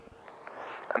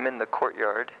I'm in the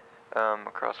courtyard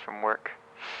across from work,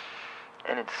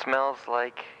 and it smells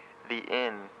like the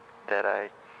inn that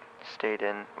I stayed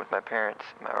in with my parents,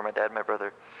 or my dad and my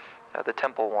brother. The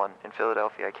Temple one in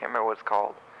Philadelphia. I can't remember what it's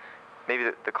called. Maybe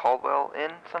the Caldwell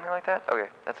Inn, something like that? Okay,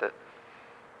 that's it.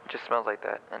 It just smells like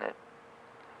that, and it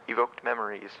evoked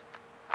memories.